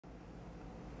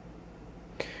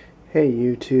Hey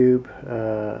YouTube,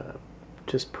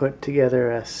 just put together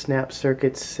a snap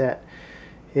circuit set.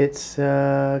 It's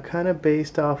kind of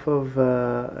based off of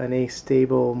an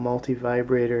astable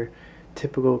multi-vibrator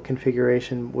typical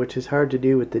configuration, which is hard to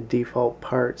do with the default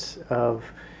parts of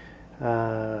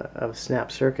snap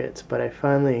circuits. But I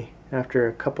finally, after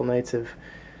a couple nights of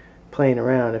playing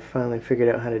around, I finally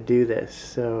figured out how to do this.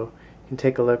 So you can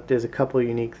take a look. There's a couple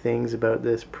unique things about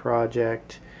this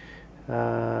project.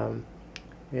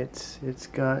 It's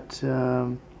got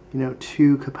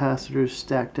two capacitors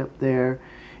stacked up there.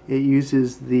 It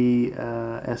uses the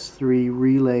S3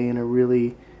 relay in a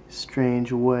really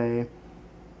strange way,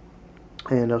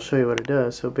 and I'll show you what it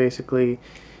does. So basically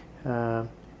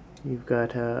you've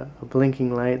got a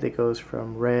blinking light that goes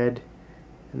from red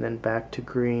and then back to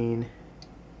green.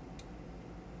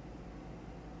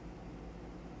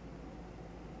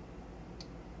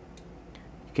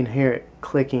 You can hear it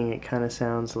clicking. It kind of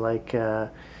sounds like an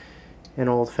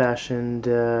old-fashioned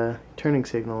turning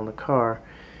signal in the car.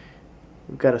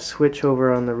 We've got a switch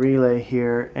over on the relay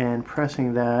here, and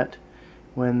pressing that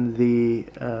when the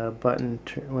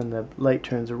when the light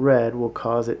turns red will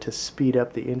cause it to speed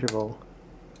up the interval.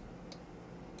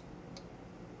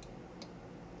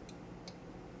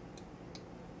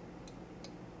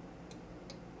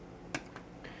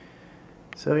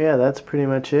 So yeah, that's pretty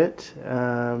much it.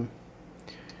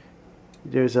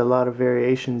 There's a lot of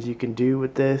variations you can do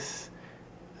with this.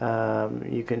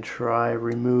 You can try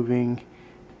removing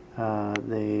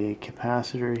the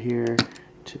capacitor here.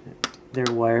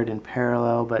 They're wired in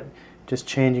parallel, but just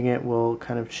changing it will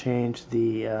kind of change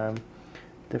the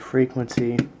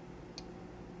frequency.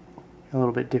 A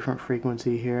little bit different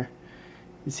frequency here.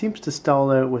 It seems to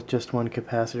stall out with just one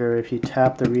capacitor. If you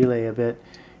tap the relay a bit,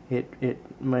 it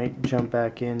might jump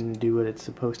back in and do what it's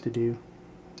supposed to do.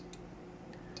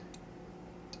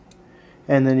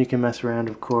 And then you can mess around,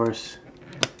 of course.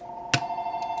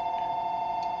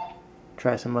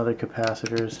 Try some other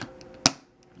capacitors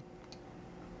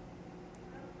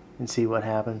and see what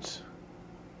happens.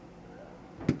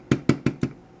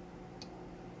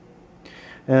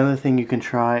 Another thing you can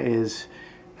try is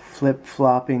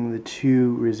flip-flopping the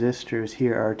two resistors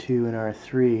here, R2 and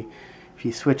R3. If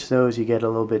you switch those, you get a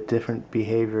little bit different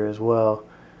behavior as well.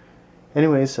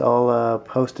 Anyways, I'll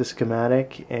post a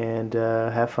schematic and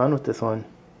have fun with this one.